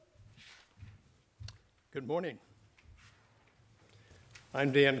Good morning.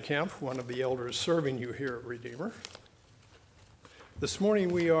 I'm Dan Kemp, one of the elders serving you here at Redeemer. This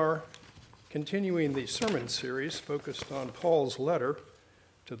morning we are continuing the sermon series focused on Paul's letter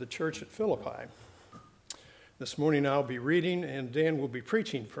to the church at Philippi. This morning I'll be reading and Dan will be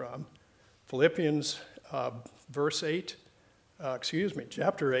preaching from Philippians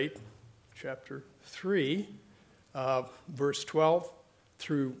chapter 8, chapter 3, verse 12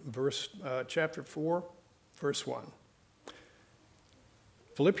 through chapter 4, verse 1.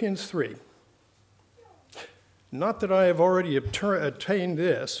 Philippians 3. Not that I have already attained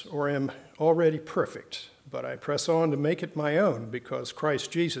this or am already perfect, but I press on to make it my own because Christ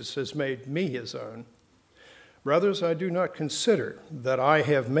Jesus has made me his own. Brothers, I do not consider that I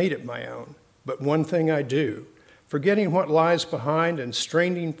have made it my own, but one thing I do, forgetting what lies behind and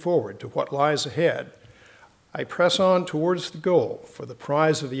straining forward to what lies ahead, I press on towards the goal for the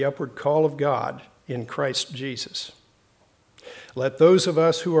prize of the upward call of God in Christ Jesus. Let those of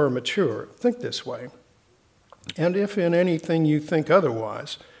us who are mature think this way. And if in anything you think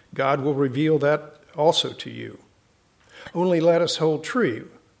otherwise, God will reveal that also to you. Only let us hold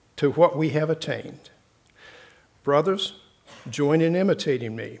true to what we have attained. Brothers, join in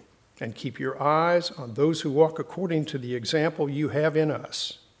imitating me and keep your eyes on those who walk according to the example you have in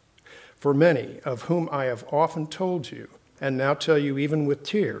us. For many, of whom I have often told you, and now tell you even with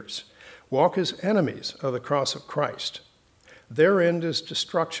tears, walk as enemies of the cross of Christ. Their end is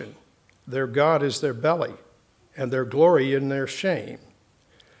destruction, their God is their belly, and their glory in their shame,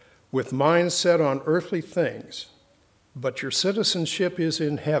 with minds set on earthly things. But your citizenship is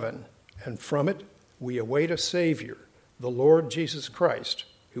in heaven, and from it we await a Savior, the Lord Jesus Christ,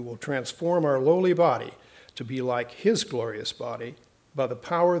 who will transform our lowly body to be like his glorious body by the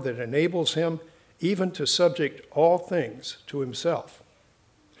power that enables him even to subject all things to himself.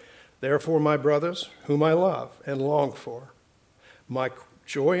 Therefore, my brothers, whom I love and long for, my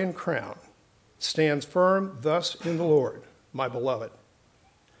joy and crown, stands firm thus in the Lord, my beloved.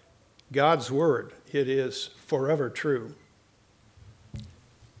 God's word, it is forever true.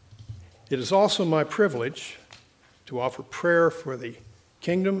 It is also my privilege to offer prayer for the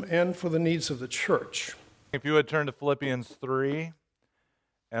kingdom and for the needs of the church. If you would turn to Philippians 3,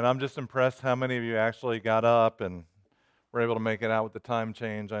 and I'm just impressed how many of you actually got up and were able to make it out with the time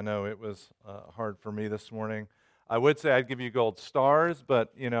change. I know it was hard for me this morning. I would say I'd give you gold stars,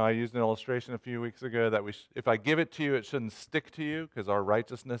 but I used an illustration a few weeks ago that if I give it to you, it shouldn't stick to you because our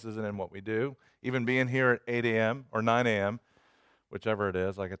righteousness isn't in what we do. Even being here at 8 a.m. or 9 a.m., whichever it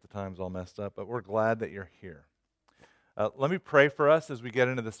is, I get the times all messed up, but we're glad that you're here. Let me pray for us as we get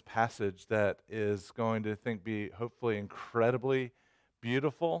into this passage that is going to be hopefully incredibly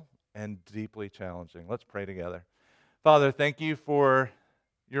beautiful and deeply challenging. Let's pray together. Father, thank you for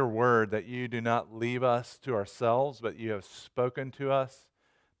your word that you do not leave us to ourselves, but you have spoken to us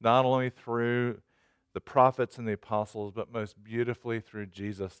not only through the prophets and the apostles, but most beautifully through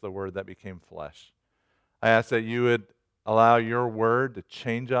Jesus, the word that became flesh. I ask that you would allow your word to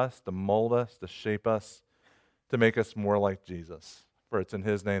change us, to mold us, to shape us, to make us more like Jesus. For it's in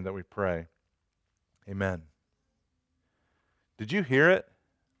his name that we pray. Amen. Did you hear it?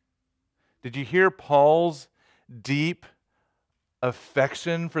 Did you hear Paul's deep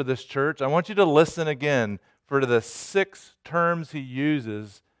affection for this church? I want you to listen again for the 6 terms he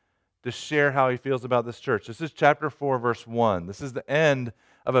uses to share how he feels about this church. This is chapter 4, verse 1. This is the end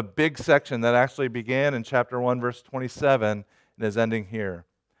of a big section that actually began in chapter 1, verse 27, and is ending here.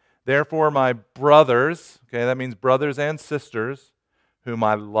 Therefore, my brothers, okay, that means brothers and sisters, whom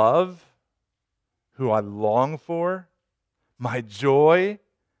I love, who I long for, my joy,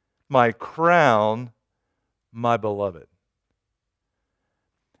 my crown, my beloved.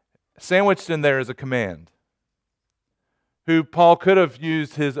 Sandwiched in there is a command. Who Paul could have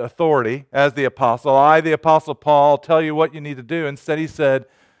used his authority as the apostle. I, the apostle Paul, tell you what you need to do. Instead he said,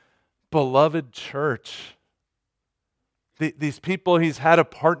 beloved church. These people he's had a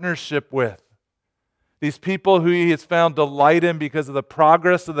partnership with. These people who he has found delight in because of the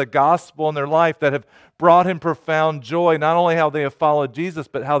progress of the gospel in their life that have brought him profound joy, not only how they have followed Jesus,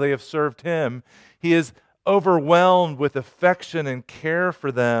 but how they have served him. He is overwhelmed with affection and care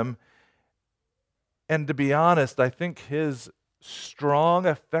for them. And to be honest, I think his strong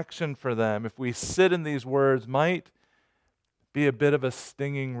affection for them, if we sit in these words, might be a bit of a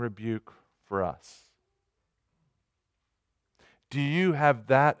stinging rebuke for us. Do you have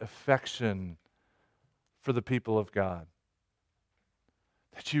that affection for the people of God?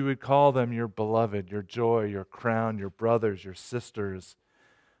 That you would call them your beloved, your joy, your crown, your brothers, your sisters.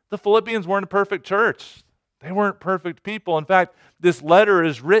 The Philippians weren't a perfect church. They weren't perfect people. In fact, this letter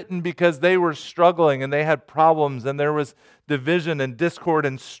is written because they were struggling and they had problems and there was division and discord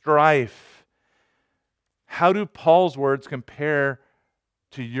and strife. How do Paul's words compare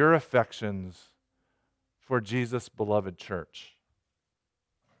to your affections for Jesus' beloved church?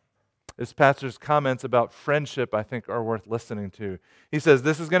 This pastor's comments about friendship, I think, are worth listening to. He says,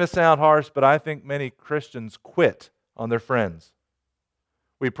 this is going to sound harsh, but I think many Christians quit on their friends.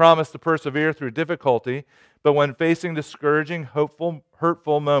 We promise to persevere through difficulty, but when facing discouraging,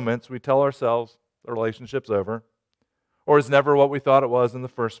 hurtful moments, we tell ourselves the relationship's over, or it's never what we thought it was in the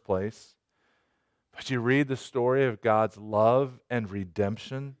first place. But you read the story of God's love and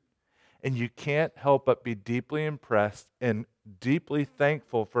redemption, and you can't help but be deeply impressed and deeply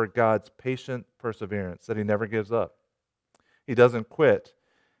thankful for God's patient perseverance, that He never gives up. He doesn't quit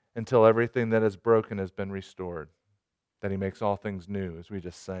until everything that is broken has been restored, that He makes all things new, as we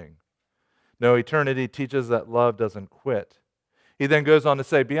just sang. No, eternity teaches that love doesn't quit. He then goes on to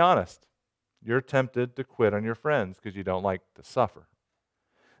say, be honest. You're tempted to quit on your friends because you don't like to suffer.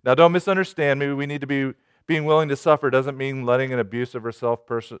 Now, don't misunderstand me. We need to be being willing to suffer doesn't mean letting an abusive or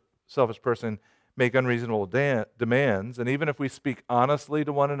selfish person make unreasonable demands. And even if we speak honestly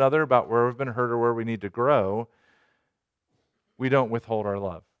to one another about where we've been hurt or where we need to grow, we don't withhold our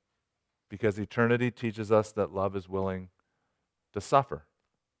love, because eternity teaches us that love is willing to suffer.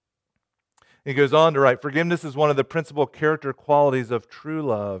 He goes on to write, forgiveness is one of the principal character qualities of true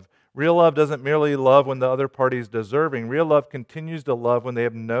love. Real love doesn't merely love when the other party is deserving. Real love continues to love when they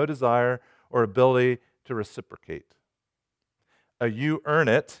have no desire or ability to reciprocate. You earn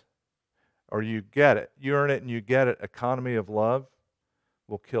it or you get it. You earn it and you get it. Economy of love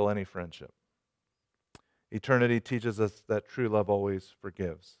will kill any friendship. Eternity teaches us that true love always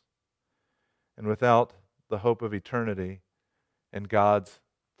forgives. And without the hope of eternity and God's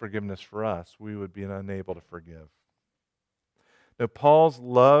forgiveness for us, we would be unable to forgive. Now, Paul's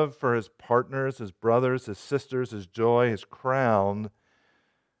love for his partners, his brothers, his sisters, his joy, his crown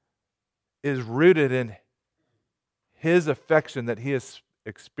is rooted in his affection that he has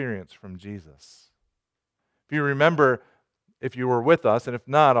experienced from Jesus. If you remember, if you were with us, and if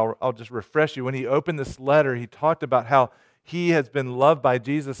not, I'll just refresh you. When he opened this letter, he talked about how he has been loved by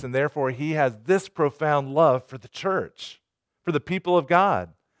Jesus, and therefore he has this profound love for the church, for the people of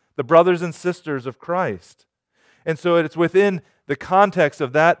God, the brothers and sisters of Christ. And so it's within the context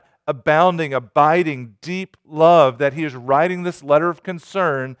of that abounding, abiding, deep love that he is writing this letter of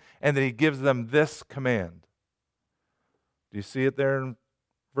concern, and that he gives them this command. Do you see it there in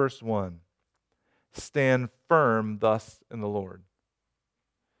verse 1? Stand firm thus in the Lord.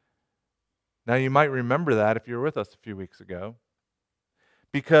 Now you might remember that if you were with us a few weeks ago,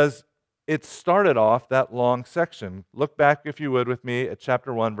 because it started off that long section. Look back, if you would, with me at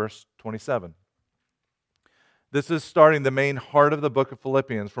chapter 1, verse 27. This is starting the main heart of the book of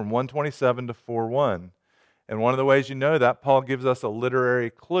Philippians from 1:27 to 4:1. And one of the ways you know that, Paul gives us a literary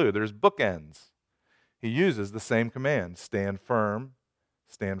clue. There's bookends. He uses the same command, stand firm,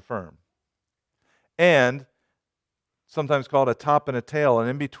 stand firm. And sometimes called a top and a tail, and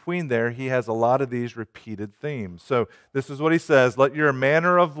in between there, he has a lot of these repeated themes. So this is what he says, let your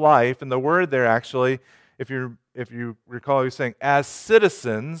manner of life, and the word there actually, if you recall, he's saying, as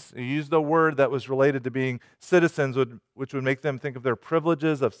citizens, he used the word that was related to being citizens, which would make them think of their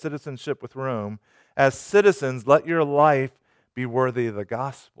privileges of citizenship with Rome. As citizens, let your life be worthy of the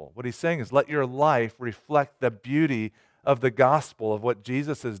gospel. What he's saying is, let your life reflect the beauty of the gospel, of what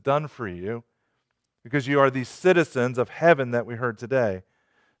Jesus has done for you, because you are these citizens of heaven that we heard today.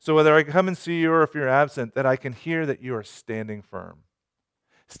 So whether I come and see you or if you're absent, that I can hear that you are standing firm.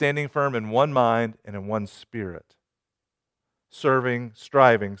 Standing firm in one mind and in one spirit. Serving,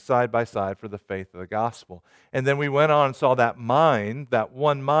 striving side by side for the faith of the gospel. And then we went on and saw that mind, that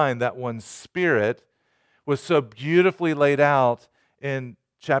one spirit, was so beautifully laid out in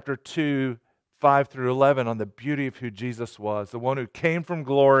chapter 2, 5 through 11 on the beauty of who Jesus was, the one who came from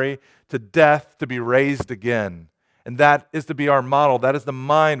glory to death to be raised again. And that is to be our model. That is the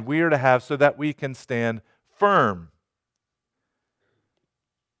mind we are to have so that we can stand firm.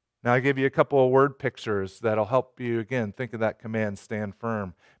 Now I give you a couple of word pictures that'll help you, again, think of that command, stand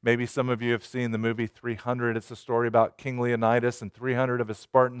firm. Maybe some of you have seen the movie 300. It's a story about King Leonidas and 300 of his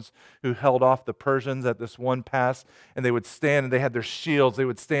Spartans who held off the Persians at this one pass, and they would stand, and they had their shields. They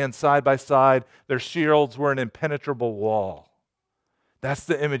would stand side by side. Their shields were an impenetrable wall. That's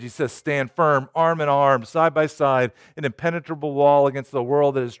the image. He says, stand firm, arm in arm, side by side, an impenetrable wall against the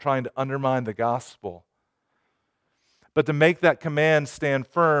world that is trying to undermine the gospel. But to make that command stand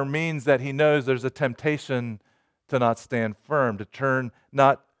firm means that he knows there's a temptation to not stand firm, to turn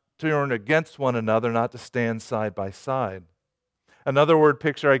not turn against one another, not to stand side by side. Another word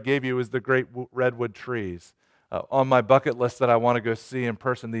picture I gave you is the great redwood trees. On my bucket list that I want to go see in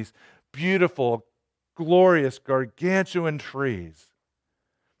person, these beautiful, glorious, gargantuan trees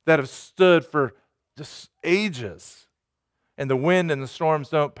that have stood for just ages. And the wind and the storms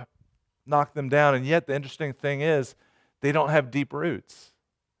don't knock them down. And yet the interesting thing is they don't have deep roots.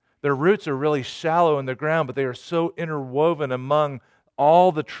 Their roots are really shallow in the ground, but they are so interwoven among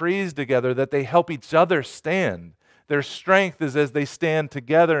all the trees together that they help each other stand. Their strength is as they stand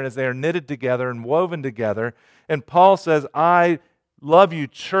together and as they are knitted together and woven together. And Paul says, I love you,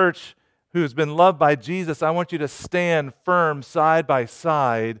 church, who's been loved by Jesus. I want you to stand firm side by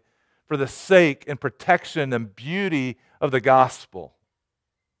side for the sake and protection and beauty of the gospel.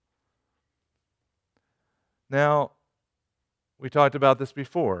 Now, we talked about this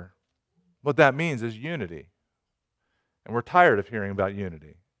before. What that means is unity. And we're tired of hearing about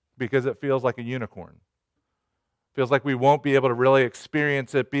unity because it feels like a unicorn. Feels like we won't be able to really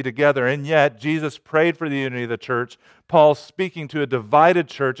experience it, be together. And yet, Jesus prayed for the unity of the church. Paul's speaking to a divided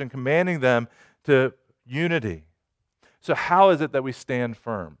church and commanding them to unity. So how is it that we stand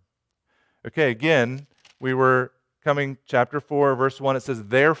firm? Okay, again, we were coming chapter 4, verse 1. It says,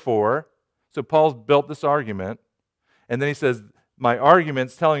 therefore. So Paul's built this argument. And then he says, my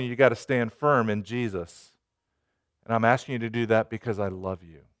argument's telling you got to stand firm in Jesus. And I'm asking you to do that because I love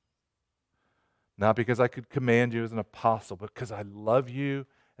you. Not because I could command you as an apostle, but because I love you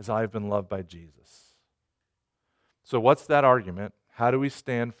as I've been loved by Jesus. So what's that argument? How do we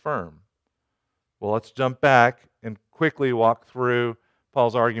stand firm? Well, let's jump back and quickly walk through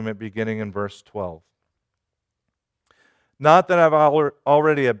Paul's argument beginning in verse 12. Not that I've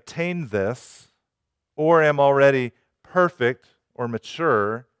already obtained this, or am already perfect or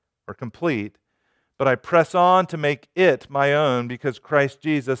mature or complete, but I press on to make it my own because Christ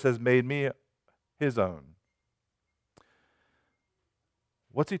Jesus has made me his own.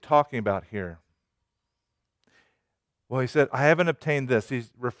 What's he talking about here? Well, he said, I haven't obtained this.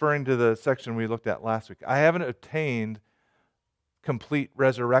 He's referring to the section we looked at last week. I haven't obtained complete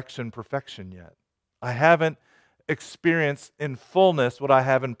resurrection perfection yet. I haven't experienced in fullness what I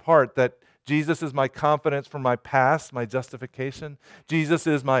have in part, that Jesus is my confidence for my past, my justification. Jesus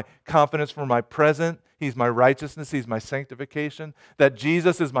is my confidence for my present. He's my righteousness. He's my sanctification. That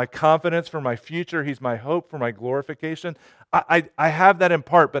Jesus is my confidence for my future. He's my hope for my glorification. I have that in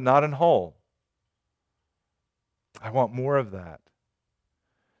part, but not in whole. I want more of that.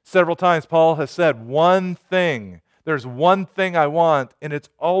 Several times Paul has said one thing. There's one thing I want, and it's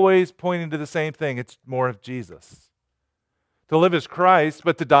always pointing to the same thing. It's more of Jesus. To live is Christ,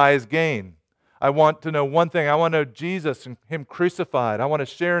 but to die is gain. I want to know one thing. I want to know Jesus and Him crucified. I want to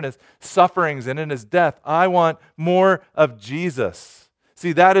share in His sufferings and in His death. I want more of Jesus.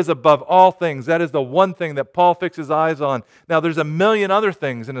 See, that is above all things. That is the one thing that Paul fixes eyes on. Now, there's a million other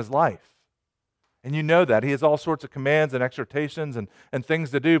things in his life. And you know that. He has all sorts of commands and exhortations and things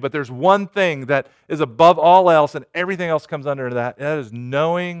to do. But there's one thing that is above all else, and everything else comes under that. And that is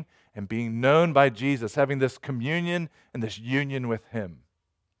knowing and being known by Jesus, having this communion and this union with Him.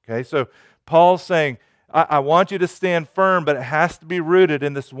 Okay, so Paul's saying, I want you to stand firm, but it has to be rooted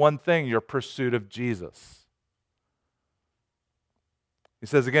in this one thing, your pursuit of Jesus. He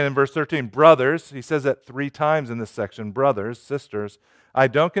says again in verse 13, brothers, he says that 3 times in this section, brothers, sisters, I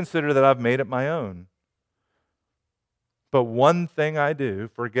don't consider that I've made it my own. But one thing I do,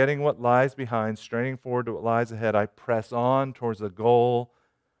 forgetting what lies behind, straining forward to what lies ahead, I press on towards the goal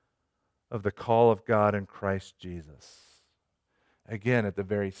of the call of God in Christ Jesus. Again, at the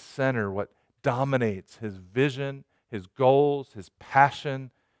very center, what dominates his vision, his goals, his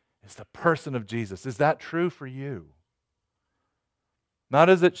passion is the person of Jesus. Is that true for you? Not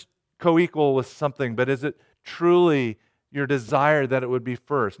is it co-equal with something, but is it truly your desire that it would be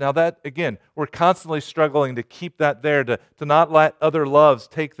first? Now that, again, we're constantly struggling to keep that there, to not let other loves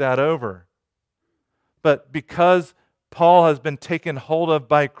take that over. But because Paul has been taken hold of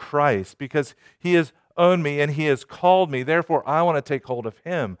by Christ, because He has owned me and He has called me, therefore I want to take hold of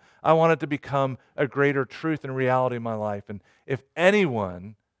Him. I want it to become a greater truth and reality in my life. And if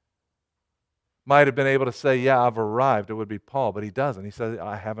anyone might have been able to say, yeah, I've arrived, it would be Paul, but he doesn't. He says,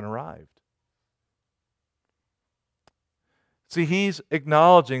 I haven't arrived. See, he's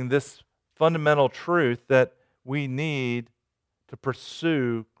acknowledging this fundamental truth that we need to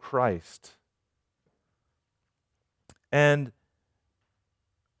pursue Christ. And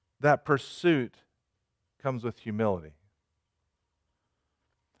that pursuit comes with humility.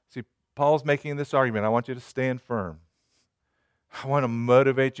 See, Paul's making this argument. I want you to stand firm. I want to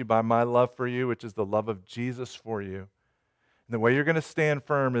motivate you by my love for you, which is the love of Jesus for you. And the way you're going to stand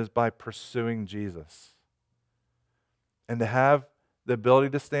firm is by pursuing Jesus. And to have the ability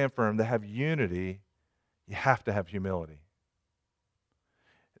to stand firm, to have unity, you have to have humility.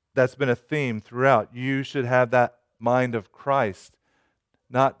 That's been a theme throughout. You should have that mind of Christ,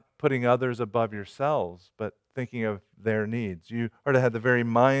 not putting others above yourselves, but thinking of their needs. You are to have the very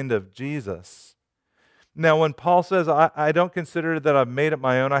mind of Jesus. Now, when Paul says, I don't consider that I've made it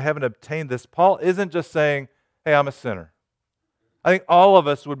my own, I haven't obtained this, Paul isn't just saying, hey, I'm a sinner. I think all of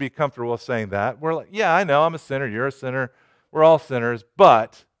us would be comfortable with saying that. We're like, yeah, I know, I'm a sinner, you're a sinner, we're all sinners,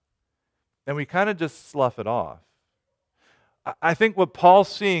 but, and we kind of just slough it off. I think what Paul's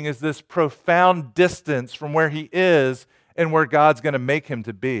seeing is this profound distance from where he is and where God's going to make him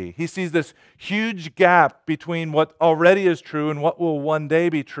to be. He sees this huge gap between what already is true and what will one day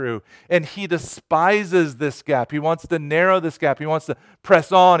be true. And he despises this gap. He wants to narrow this gap. He wants to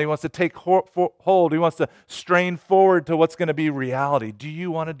press on. He wants to take hold. He wants to strain forward to what's going to be reality. Do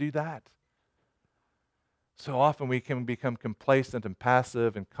you want to do that? So often we can become complacent and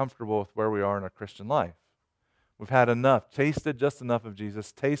passive and comfortable with where we are in our Christian life. We've had enough, tasted just enough of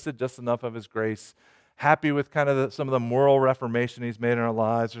Jesus, tasted just enough of His grace, happy with kind of some of the moral reformation He's made in our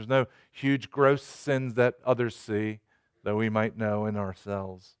lives. There's no huge gross sins that others see, though we might know in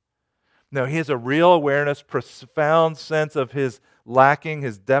ourselves. No, he has a real awareness, profound sense of his lacking,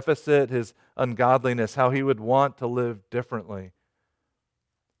 his deficit, his ungodliness, how he would want to live differently.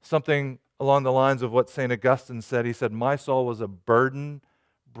 Something along the lines of what St. Augustine said. He said, my soul was a burdened,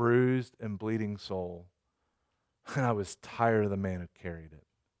 bruised, and bleeding soul. And I was tired of the man who carried it.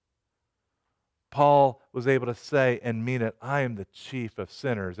 Paul was able to say and mean it, I am the chief of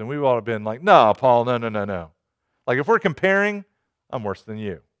sinners. And we would all have been like, no, Paul, no. Like if we're comparing, I'm worse than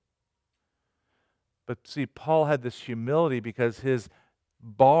you. But see, Paul had this humility because his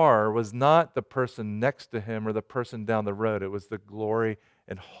bar was not the person next to him or the person down the road. It was the glory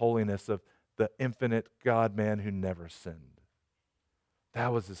and holiness of the infinite God-man who never sinned.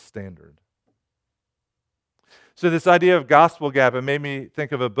 That was his standard. So this idea of gospel gap, it made me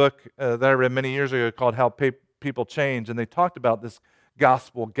think of a book that I read many years ago called How People Change, and they talked about this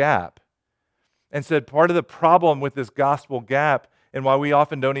gospel gap and said part of the problem with this gospel gap and why we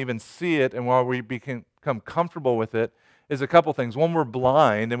often don't even see it and why we become comfortable with it is a couple things. One, we're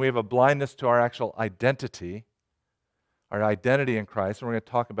blind, and we have a blindness to our actual identity in Christ, and we're going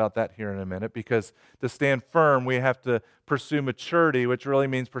to talk about that here in a minute, because to stand firm, we have to pursue maturity, which really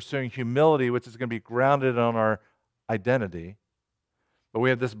means pursuing humility, which is going to be grounded on our identity. But we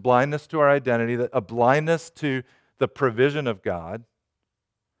have this blindness to our identity, a blindness to the provision of God,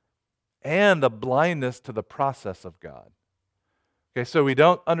 and a blindness to the process of God. Okay, so we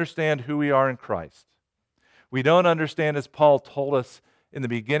don't understand who we are in Christ. We don't understand, as Paul told us in the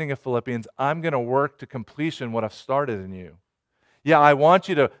beginning of Philippians, I'm going to work to completion what I've started in you. Yeah, I want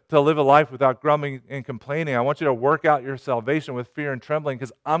you to live a life without grumbling and complaining. I want you to work out your salvation with fear and trembling,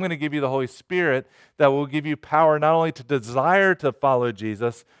 because I'm going to give you the Holy Spirit that will give you power not only to desire to follow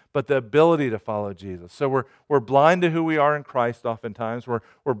Jesus, but the ability to follow Jesus. So we're blind to who we are in Christ oftentimes.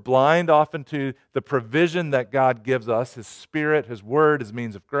 We're blind often to the provision that God gives us, His Spirit, His Word, His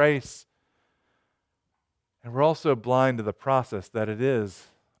means of grace. And we're also blind to the process that it is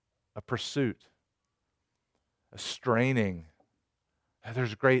a pursuit, a straining.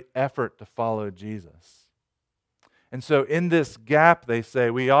 There's great effort to follow Jesus. And so in this gap, they say,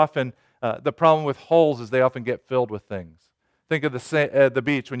 we often, the problem with holes is they often get filled with things. Think of the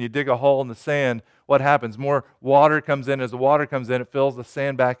beach. When you dig a hole in the sand, what happens? More water comes in. As the water comes in, it fills the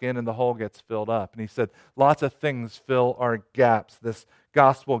sand back in and the hole gets filled up. And he said, lots of things fill our gaps, this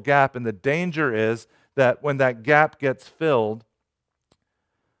gospel gap. And the danger is that when that gap gets filled,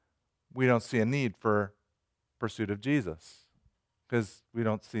 we don't see a need for pursuit of Jesus because we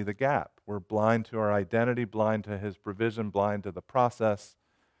don't see the gap. We're blind to our identity, blind to His provision, blind to the process,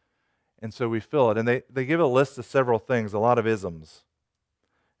 and so we fill it. And they give a list of several things, a lot of isms,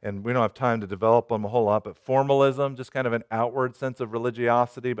 and we don't have time to develop them a whole lot, but formalism, just kind of an outward sense of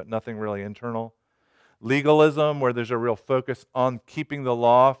religiosity, but nothing really internal. Legalism, where there's a real focus on keeping the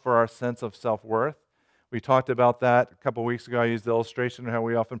law for our sense of self-worth. We talked about that a couple weeks ago. I used the illustration of how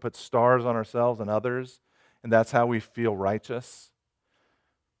we often put stars on ourselves and others, and that's how we feel righteous.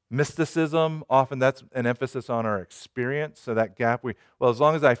 Mysticism, often that's an emphasis on our experience. So that gap, as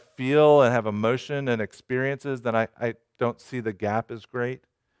long as I feel and have emotion and experiences, then I don't see the gap as great.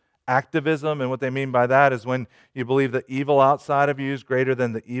 Activism, and what they mean by that is when you believe the evil outside of you is greater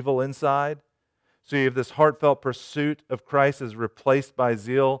than the evil inside. So you have this heartfelt pursuit of Christ is replaced by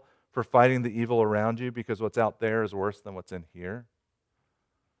zeal for fighting the evil around you because what's out there is worse than what's in here.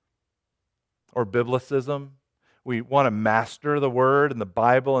 Or biblicism, we want to master the Word and the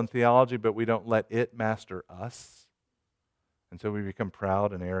Bible and theology, but we don't let it master us. And so we become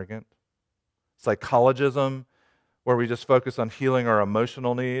proud and arrogant. Psychologism, where we just focus on healing our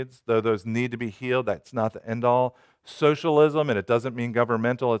emotional needs, though those need to be healed, that's not the end all. Socialism, and it doesn't mean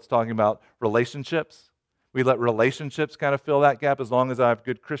governmental, it's talking about relationships. We let relationships kind of fill that gap. As long as I have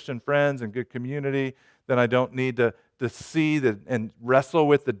good Christian friends and good community, then I don't need to see and wrestle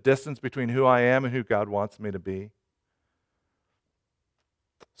with the distance between who I am and who God wants me to be.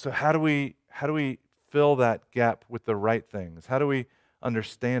 So how do we fill that gap with the right things? How do we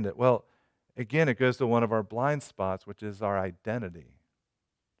understand it? Well, again, it goes to one of our blind spots, which is our identity.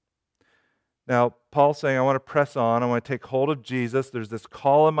 Now, Paul's saying, I want to press on. I want to take hold of Jesus. There's this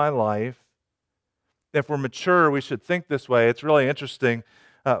call in my life. If we're mature, we should think this way. It's really interesting.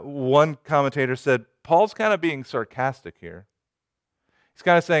 One commentator said, Paul's kind of being sarcastic here. He's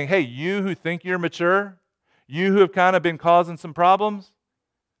kind of saying, hey, you who think you're mature, you who have kind of been causing some problems,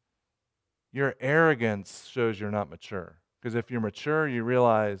 your arrogance shows you're not mature. Because if you're mature, you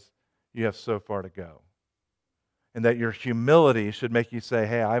realize you have so far to go. And that your humility should make you say,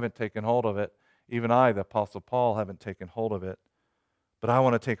 hey, I haven't taken hold of it. Even I, the Apostle Paul, haven't taken hold of it. But I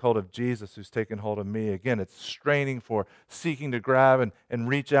want to take hold of Jesus who's taken hold of me. Again, it's straining for, seeking to grab and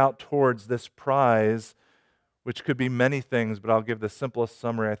reach out towards this prize, which could be many things, but I'll give the simplest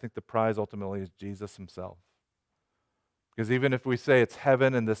summary. I think the prize ultimately is Jesus himself. Because even if we say it's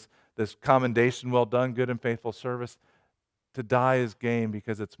heaven and this commendation, well done, good and faithful service, to die is gain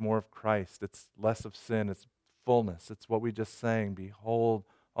because it's more of Christ. It's less of sin. It's fullness. It's what we just sang, behold,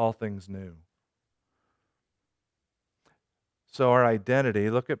 all things new. So our identity,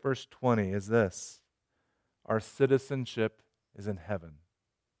 look at verse 20, is this. Our citizenship is in heaven.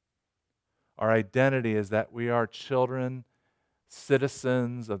 Our identity is that we are children,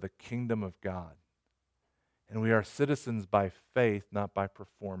 citizens of the kingdom of God. And we are citizens by faith, not by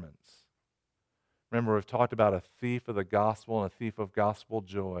performance. Remember, we've talked about a thief of the gospel, and a thief of gospel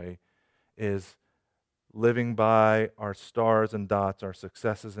joy is living by our stars and dots, our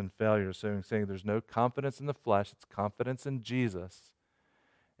successes and failures. So I'm saying there's no confidence in the flesh, it's confidence in Jesus.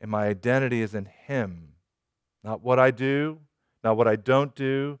 And my identity is in Him. Not what I do, not what I don't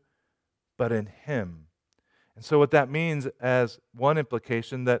do, but in Him. And so what that means as one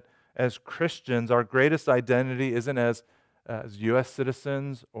implication, that as Christians, our greatest identity isn't as U.S.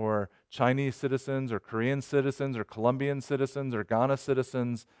 citizens or Chinese citizens or Korean citizens or Colombian citizens or Ghana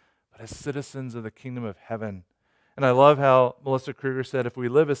citizens, but as citizens of the kingdom of heaven. And I love how Melissa Kruger said, if we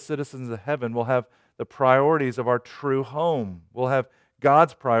live as citizens of heaven, we'll have the priorities of our true home. We'll have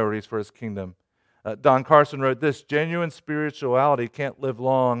God's priorities for His kingdom. Don Carson wrote this, genuine spirituality can't live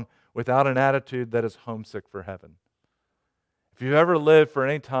long without an attitude that is homesick for heaven. If you've ever lived for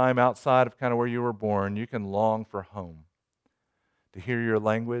any time outside of kind of where you were born, you can long for home. To hear your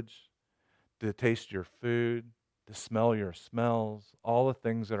language, to taste your food, to smell your smells, all the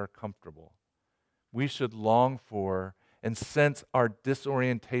things that are comfortable. We should long for and sense our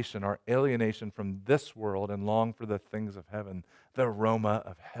disorientation, our alienation from this world, and long for the things of heaven, the aroma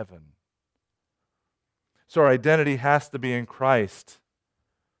of heaven. So our identity has to be in Christ.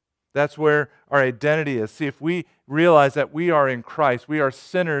 That's where our identity is. See, if we realize that we are in Christ, we are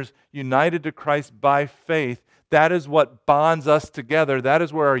sinners united to Christ by faith, that is what bonds us together. That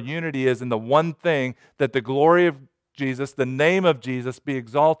is where our unity is in the one thing, that the glory of Jesus, the name of Jesus be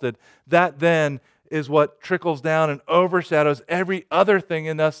exalted. That then is what trickles down and overshadows every other thing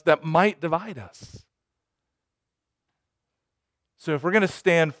in us that might divide us. So if we're going to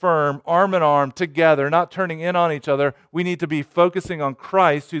stand firm, arm in arm, together, not turning in on each other, we need to be focusing on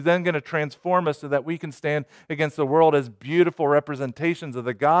Christ, who's then going to transform us so that we can stand against the world as beautiful representations of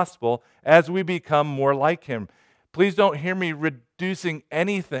the gospel as we become more like Him. Please don't hear me reducing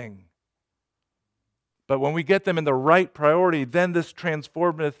anything. But when we get them in the right priority, then this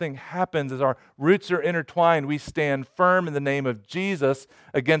transformative thing happens. As our roots are intertwined, we stand firm in the name of Jesus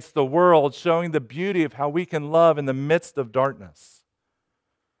against the world, showing the beauty of how we can love in the midst of darkness.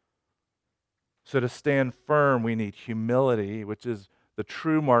 So to stand firm, we need humility, which is the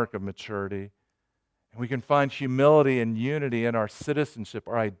true mark of maturity. And we can find humility and unity in our citizenship,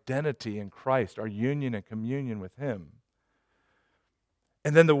 our identity in Christ, our union and communion with Him.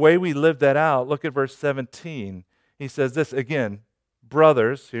 And then the way we live that out, look at verse 17. He says this again,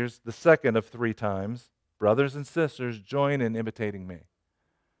 brothers, here's the second of 3 times, brothers and sisters, join in imitating me.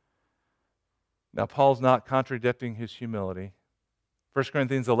 Now, Paul's not contradicting his humility. 1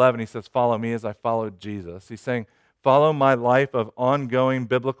 Corinthians 11, he says, follow me as I followed Jesus. He's saying, follow my life of ongoing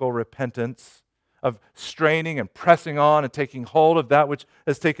biblical repentance, of straining and pressing on and taking hold of that which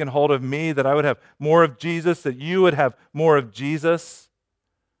has taken hold of me, that I would have more of Jesus, that you would have more of Jesus.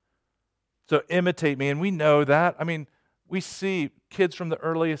 So imitate me. And we know that. I mean, we see kids from the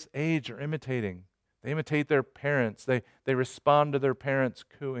earliest age are imitating. They imitate their parents. They respond to their parents'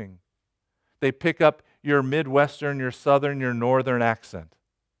 cooing. They pick up your Midwestern, your Southern, your Northern accent.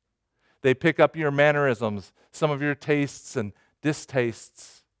 They pick up your mannerisms, some of your tastes and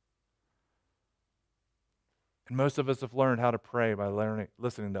distastes. And most of us have learned how to pray by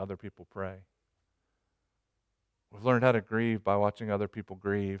listening to other people pray. We've learned how to grieve by watching other people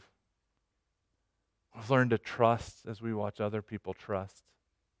grieve. We've learned to trust as we watch other people trust.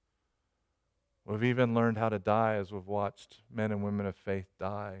 We've even learned how to die as we've watched men and women of faith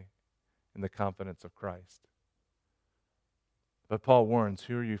die in the confidence of Christ. But Paul warns,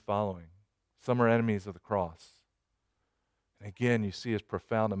 who are you following? Some are enemies of the cross. And again, you see his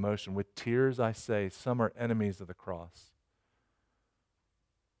profound emotion. With tears I say, some are enemies of the cross.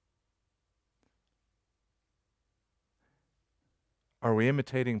 Are we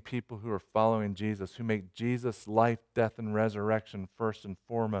imitating people who are following Jesus, who make Jesus' life, death, and resurrection first and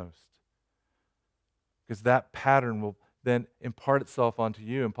foremost? Because that pattern will then impart itself onto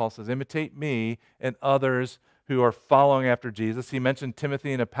you. And Paul says, imitate me and others who are following after Jesus. He mentioned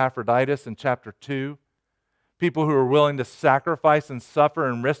Timothy and Epaphroditus in chapter 2. People who are willing to sacrifice and suffer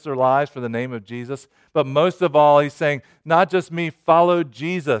and risk their lives for the name of Jesus. But most of all, he's saying, not just me, follow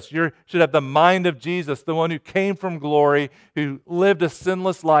Jesus. You should have the mind of Jesus, the one who came from glory, who lived a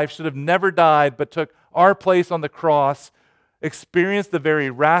sinless life, should have never died, but took our place on the cross, experienced the very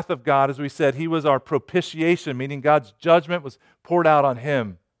wrath of God. As we said, he was our propitiation, meaning God's judgment was poured out on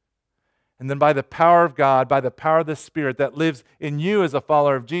him. And then by the power of God, by the power of the Spirit that lives in you as a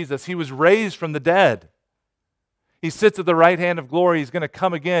follower of Jesus, he was raised from the dead. He sits at the right hand of glory. He's going to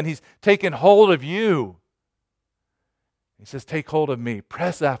come again. He's taken hold of you. He says, take hold of me,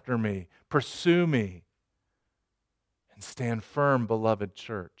 press after me, pursue me, and stand firm, beloved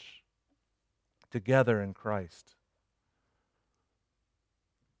church, together in Christ.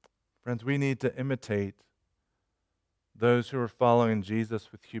 Friends, we need to imitate those who are following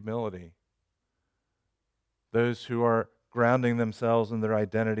Jesus with humility, those who are grounding themselves in their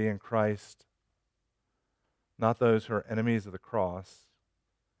identity in Christ, not those who are enemies of the cross.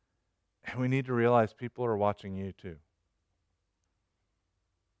 And we need to realize people are watching you too.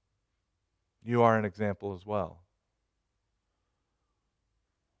 You are an example as well.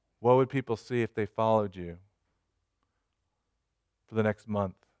 What would people see if they followed you for the next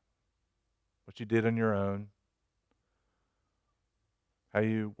month? What you did on your own, how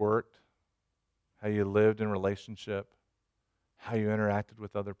you worked, how you lived in relationship, how you interacted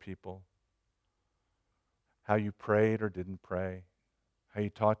with other people, how you prayed or didn't pray, how you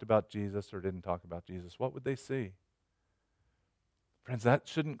talked about Jesus or didn't talk about Jesus. What would they see? Friends, that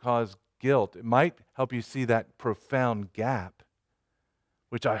shouldn't cause guilt. It might help you see that profound gap,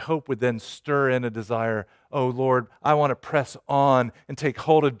 which I hope would then stir in a desire, oh Lord, I want to press on and take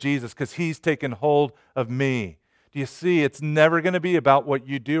hold of Jesus because he's taken hold of me. Do you see? It's never going to be about what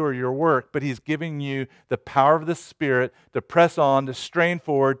you do or your work, but he's giving you the power of the Spirit to press on, to strain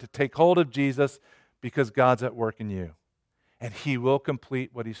forward, to take hold of Jesus, because God's at work in you. And he will complete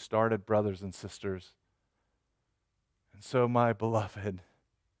what he started, brothers and sisters. And so, my beloved,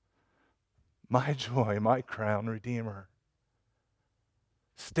 my joy, my crown, Redeemer,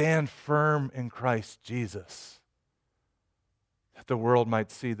 stand firm in Christ Jesus, that the world might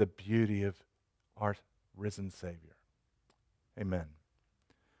see the beauty of our risen Savior. Amen.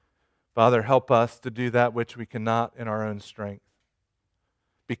 Father, help us to do that which we cannot in our own strength.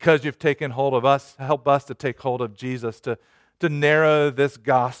 Because you've taken hold of us, help us to take hold of Jesus, to narrow this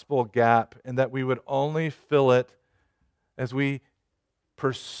gospel gap, and that we would only fill it as we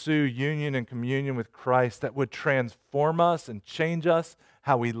pursue union and communion with Christ that would transform us and change us,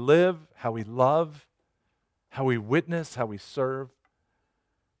 how we live, how we love, how we witness, how we serve.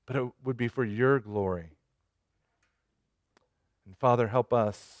 But it would be for your glory. And Father, help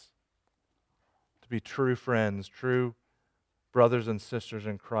us to be true friends, true brothers and sisters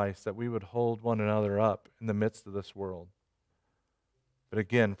in Christ, that we would hold one another up in the midst of this world. But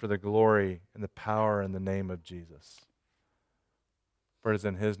again, for the glory and the power and the name of Jesus. For it is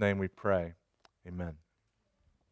in his name we pray. Amen.